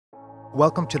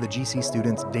Welcome to the GC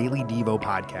Students Daily Devo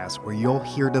podcast, where you'll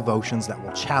hear devotions that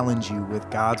will challenge you with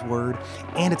God's Word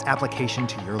and its application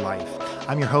to your life.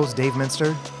 I'm your host, Dave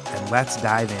Minster, and let's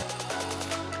dive in.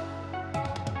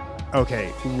 Okay,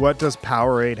 what does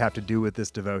Powerade have to do with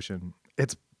this devotion?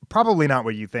 It's probably not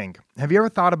what you think. Have you ever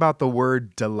thought about the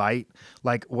word delight?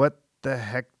 Like, what the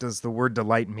heck does the word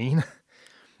delight mean?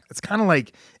 It's kind of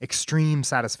like extreme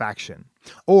satisfaction.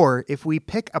 Or if we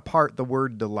pick apart the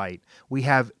word delight, we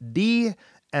have D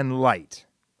and light.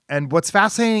 And what's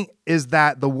fascinating is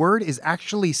that the word is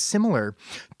actually similar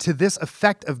to this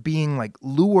effect of being like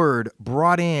lured,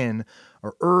 brought in,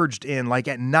 or urged in, like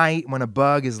at night when a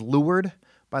bug is lured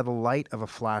by the light of a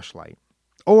flashlight.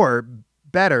 Or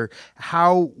better,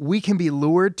 how we can be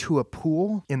lured to a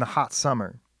pool in the hot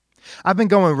summer. I've been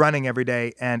going running every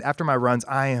day, and after my runs,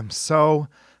 I am so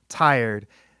tired,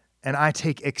 and I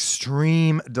take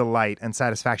extreme delight and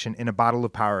satisfaction in a bottle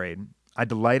of Powerade. I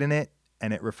delight in it,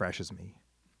 and it refreshes me.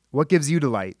 What gives you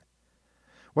delight?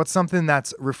 What's something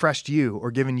that's refreshed you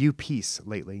or given you peace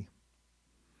lately?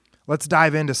 Let's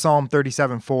dive into Psalm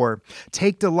 37:4.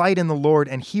 Take delight in the Lord,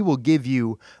 and he will give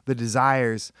you the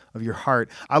desires of your heart.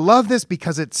 I love this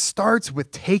because it starts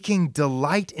with taking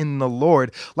delight in the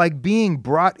Lord, like being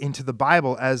brought into the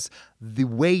Bible as the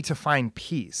way to find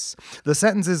peace. The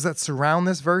sentences that surround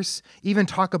this verse even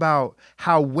talk about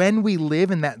how when we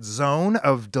live in that zone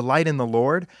of delight in the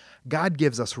Lord, God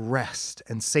gives us rest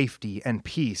and safety and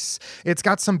peace. It's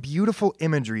got some beautiful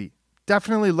imagery.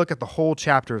 Definitely look at the whole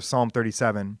chapter of Psalm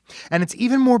 37. And it's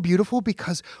even more beautiful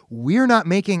because we're not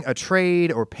making a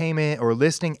trade or payment or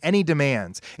listing any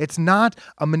demands. It's not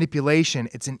a manipulation,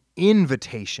 it's an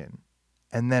invitation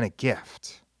and then a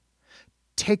gift.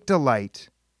 Take delight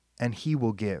and he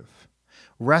will give.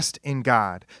 Rest in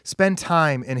God. Spend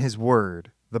time in his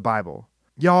word, the Bible.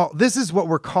 Y'all, this is what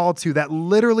we're called to, that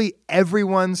literally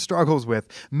everyone struggles with,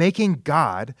 making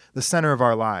God the center of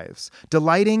our lives,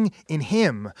 delighting in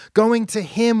him, going to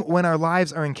him when our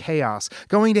lives are in chaos,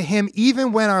 going to him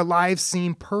even when our lives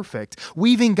seem perfect,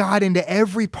 weaving God into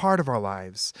every part of our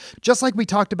lives. Just like we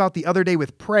talked about the other day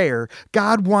with prayer,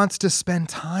 God wants to spend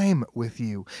time with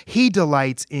you. He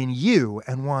delights in you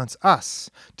and wants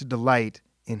us to delight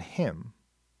in him.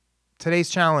 Today's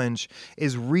challenge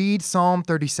is read Psalm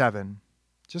 37.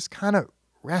 Just kind of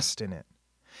rest in it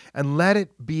and let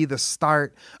it be the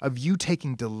start of you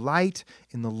taking delight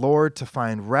in the Lord to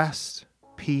find rest,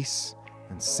 peace,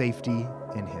 and safety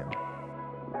in him.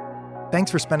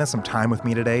 Thanks for spending some time with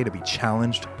me today to be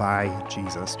challenged by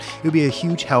Jesus. It would be a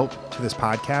huge help to this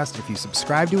podcast if you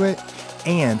subscribe to it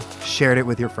and shared it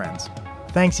with your friends.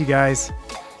 Thanks, you guys.